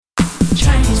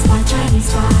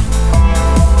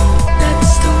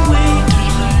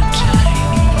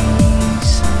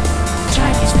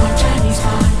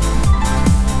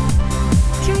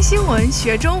听新闻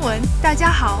学中文，大家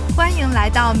好，欢迎来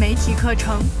到媒体课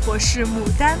程，我是牡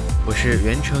丹，我是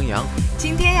袁成阳。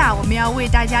今天呀，我们要为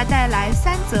大家带来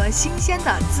3则新鲜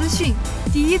的资讯。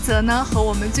第一则呢，和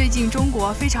我们最近中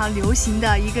国非常流行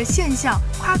的一个现象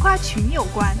夸夸群有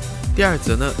关。第二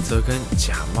则呢，则跟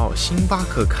假冒星巴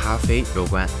克咖啡有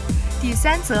关。第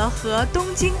3则和东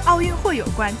京奥运会有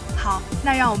关。好，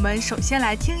那让我们首先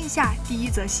来听一下第一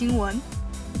则新闻。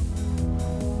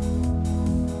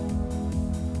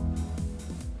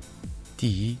第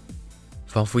一，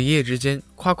仿佛一夜之间，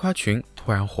夸夸群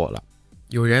突然火了。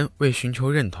有人为寻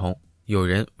求认同，有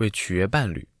人为取悦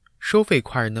伴侣，收费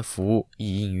夸人的服务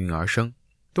亦应运而生。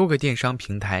多个电商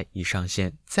平台已上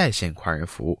线在线夸人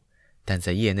服务，但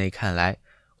在业内看来，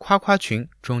夸夸群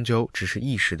终究只是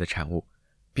一时的产物，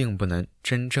并不能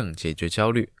真正解决焦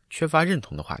虑、缺乏认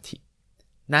同的话题，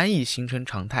难以形成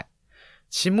常态。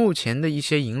其目前的一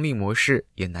些盈利模式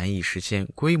也难以实现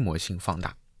规模性放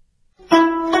大。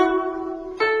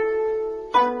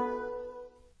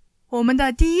我们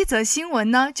的第一则新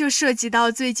闻呢，就涉及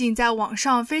到最近在网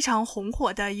上非常红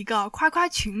火的一个夸夸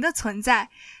群的存在。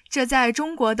这在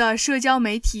中国的社交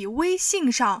媒体微信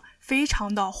上非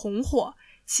常的红火。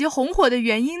其红火的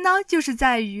原因呢，就是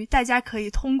在于大家可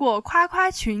以通过夸夸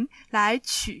群来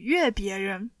取悦别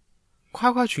人。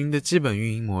夸夸群的基本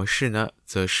运营模式呢，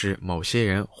则是某些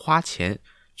人花钱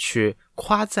去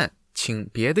夸赞，请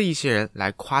别的一些人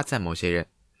来夸赞某些人。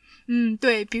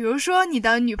对，比如说你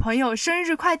的女朋友生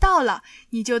日快到了，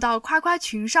你就到夸夸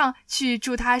群上去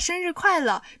祝她生日快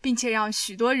乐，并且让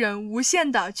许多人无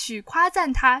限的去夸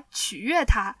赞她，取悦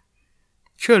她。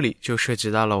这里就涉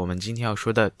及到了我们今天要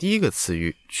说的第一个词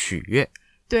语，取悦。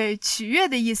对，取悦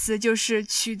的意思就是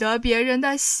取得别人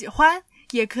的喜欢，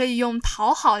也可以用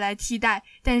讨好来替代，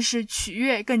但是取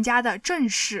悦更加的正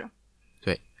式。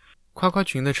对，夸夸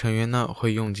群的成员呢，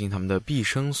会用尽他们的毕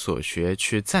生所学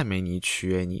去赞美你、取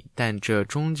悦你，但这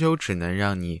终究只能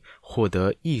让你获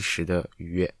得一时的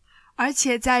愉悦。而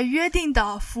且在约定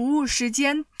的服务时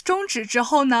间终止之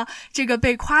后呢，这个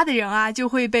被夸的人啊，就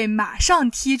会被马上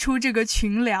踢出这个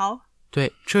群聊。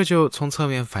对，这就从侧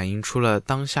面反映出了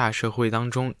当下社会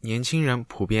当中年轻人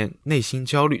普遍内心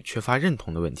焦虑、缺乏认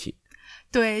同的问题。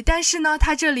对，但是呢，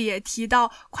他这里也提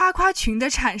到夸夸群的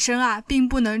产生啊，并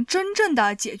不能真正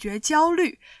的解决焦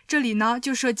虑。这里呢，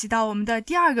就涉及到我们的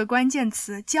第二个关键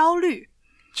词，焦虑。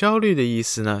焦虑的意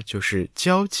思呢，就是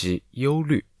焦急、忧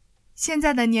虑。现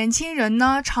在的年轻人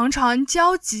呢，常常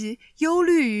焦急、忧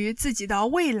虑于自己的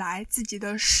未来、自己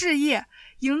的事业，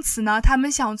因此呢，他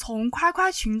们想从夸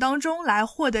夸群当中来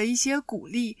获得一些鼓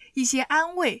励、一些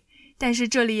安慰。但是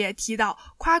这里也提到，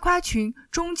夸夸群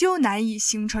终究难以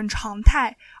形成常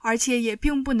态，而且也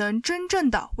并不能真正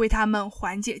的为他们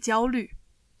缓解焦虑。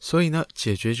所以呢，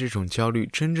解决这种焦虑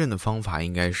真正的方法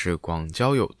应该是广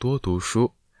交友、多读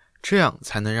书，这样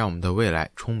才能让我们的未来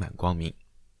充满光明。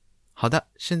好的，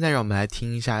现在让我们来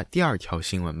听一下第二条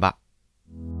新闻吧。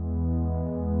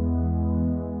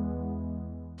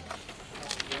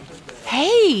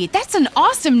Hey, that's an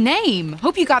awesome name.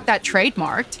 Hope you got that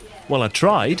trademarked. Well, I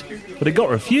tried, but it got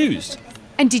refused.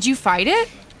 And did you fight it?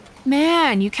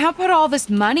 Man, you can't put all this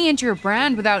money into your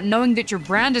brand without knowing that your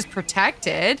brand is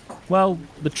protected. Well,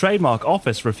 the trademark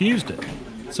office refused it.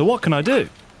 So what can I do?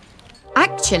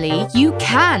 Actually, you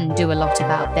can do a lot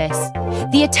about this.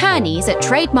 The attorneys at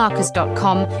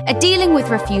trademarkers.com are dealing with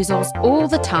refusals all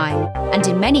the time, and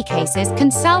in many cases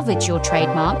can salvage your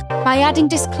trademark by adding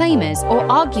disclaimers or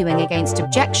arguing against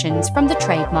objections from the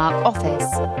trademark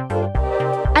office.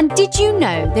 And did you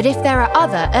know that if there are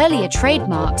other earlier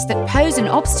trademarks that pose an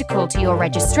obstacle to your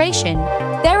registration,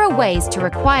 there are ways to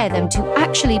require them to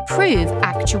actually prove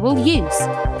actual use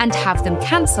and have them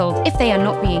cancelled if they are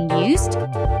not being used?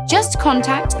 Just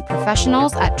contact the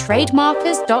professionals at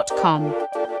trademarkers.com.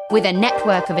 With a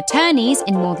network of attorneys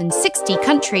in more than 60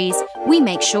 countries, we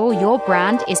make sure your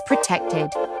brand is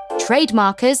protected.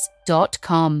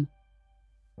 trademarkers.com.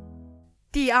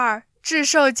 第二，制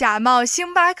售假冒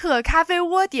星巴克咖啡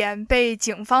窝点被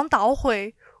警方捣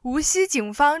毁。无锡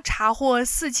警方查获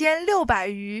4600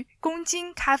余公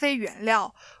斤咖啡原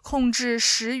料，控制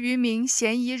10余名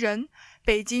嫌疑人。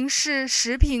北京市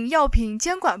食品药品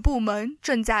监管部门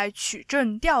正在取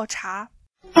证调查。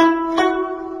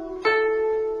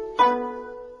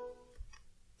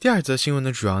第二则新闻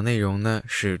的主要内容呢，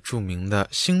是著名的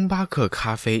星巴克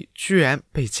咖啡居然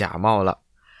被假冒了。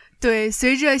对，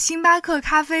随着星巴克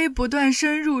咖啡不断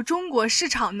深入中国市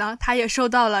场呢，它也受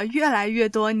到了越来越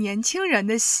多年轻人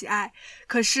的喜爱。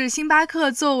可是星巴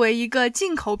克作为一个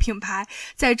进口品牌，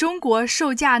在中国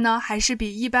售价呢，还是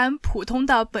比一般普通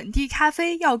的本地咖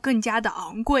啡要更加的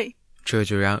昂贵。这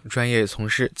就让专业从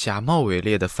事假冒伪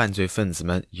劣的犯罪分子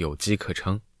们有机可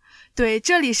乘。对，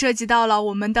这里涉及到了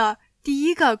我们的第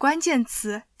一个关键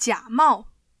词，假冒。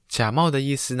假冒的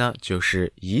意思呢，就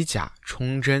是以假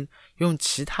充真，用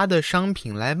其他的商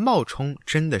品来冒充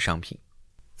真的商品。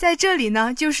在这里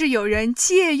呢，就是有人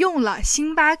借用了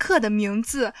星巴克的名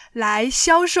字来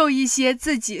销售一些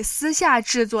自己私下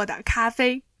制作的咖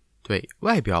啡。对，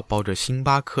外表包着星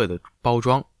巴克的包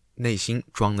装，内心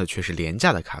装的却是廉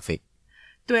价的咖啡。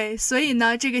对，所以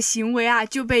呢，这个行为啊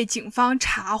就被警方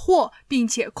查获并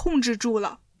且控制住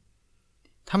了。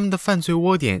他们的犯罪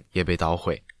窝点也被捣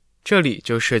毁，这里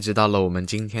就涉及到了我们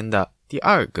今天的第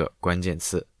二个关键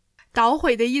词。捣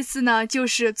毁的意思呢，就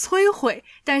是摧毁，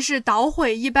但是捣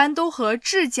毁一般都和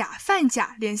制假贩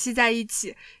假联系在一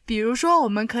起。比如说，我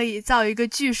们可以造一个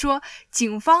句说，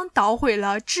警方捣毁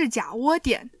了制假窝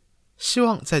点。希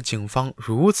望在警方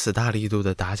如此大力度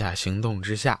的打假行动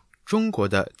之下，中国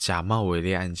的假冒伪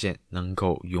劣案件能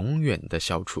够永远的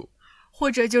消除，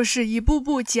或者就是一步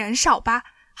步减少吧。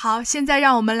好，现在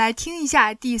让我们来听一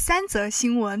下第三则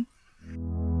新闻。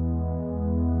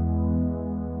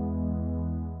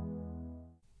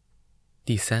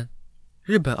第三，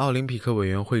日本奥林匹克委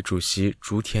员会主席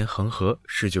竹田恒和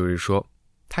19日说，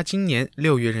他今年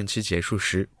6月任期结束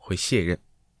时会卸任，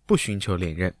不寻求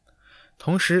连任，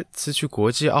同时辞去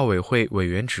国际奥委会委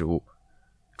员职务。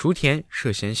竹田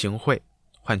涉嫌行贿，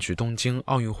换取东京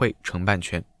奥运会承办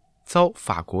权，遭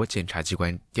法国检察机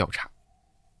关调查。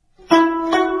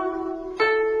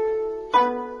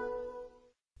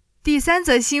第三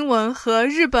则新闻和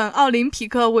日本奥林匹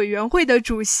克委员会的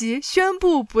主席宣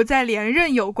布不再连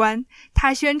任有关。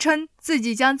他宣称自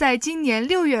己将在今年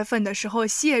6月份的时候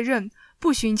卸任，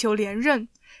不寻求连任。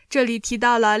这里提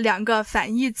到了两个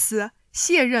反义词，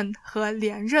卸任和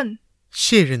连任。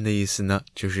卸任的意思呢，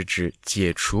就是指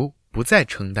解除，不再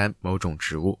承担某种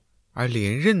职务，而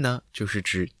连任呢，就是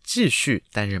指继续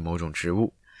担任某种职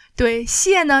务。对，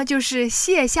卸呢就是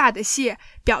卸下的卸，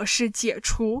表示解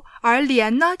除，而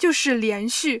连呢就是连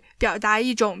续，表达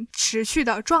一种持续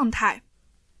的状态。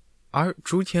而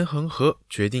竹田恒和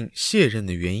决定卸任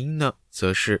的原因呢，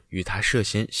则是与他涉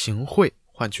嫌行贿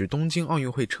换取东京奥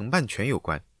运会承办权有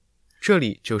关。这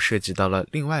里就涉及到了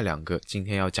另外两个今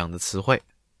天要讲的词汇。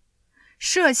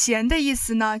涉嫌的意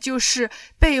思呢，就是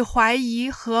被怀疑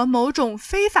和某种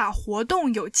非法活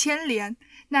动有牵连。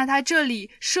那它这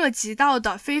里涉及到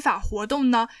的非法活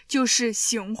动呢，就是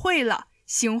行贿了。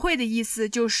行贿的意思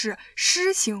就是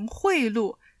施行贿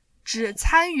赂，指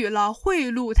参与了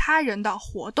贿赂他人的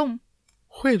活动。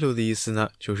贿赂的意思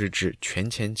呢，就是指权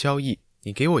钱交易，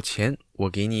你给我钱，我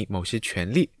给你某些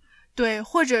权利。对，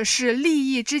或者是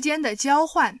利益之间的交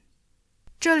换。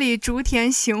这里竹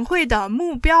田行贿的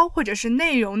目标或者是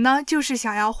内容呢，就是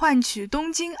想要换取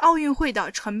东京奥运会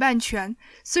的承办权。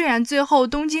虽然最后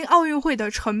东京奥运会的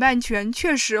承办权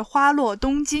确实花落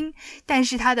东京，但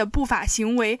是他的不法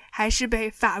行为还是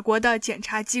被法国的检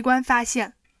察机关发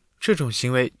现。这种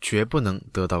行为绝不能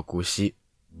得到姑息。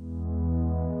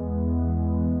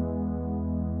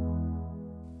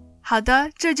好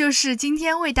的，这就是今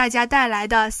天为大家带来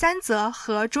的3则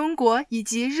和中国以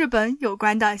及日本有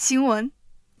关的新闻。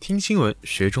听新闻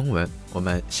学中文，我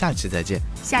们下期再见。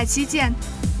下期见。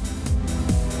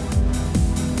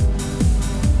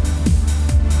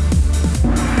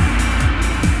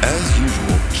As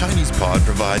usual, ChinesePod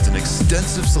provides an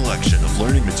extensive selection of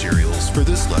learning materials for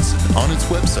this lesson on its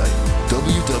website,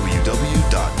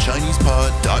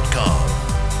 www.chinesepod.com.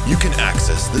 You can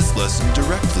access this lesson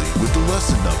directly with the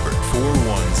lesson number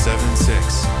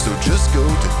 4176. So just go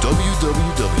to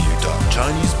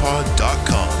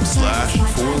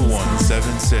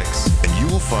www.chinesepod.com/4176 and you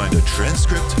will find a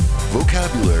transcript,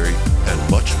 vocabulary, and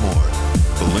much more.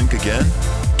 The link again,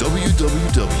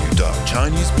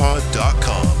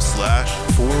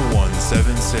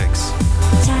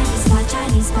 www.chinesepod.com/4176.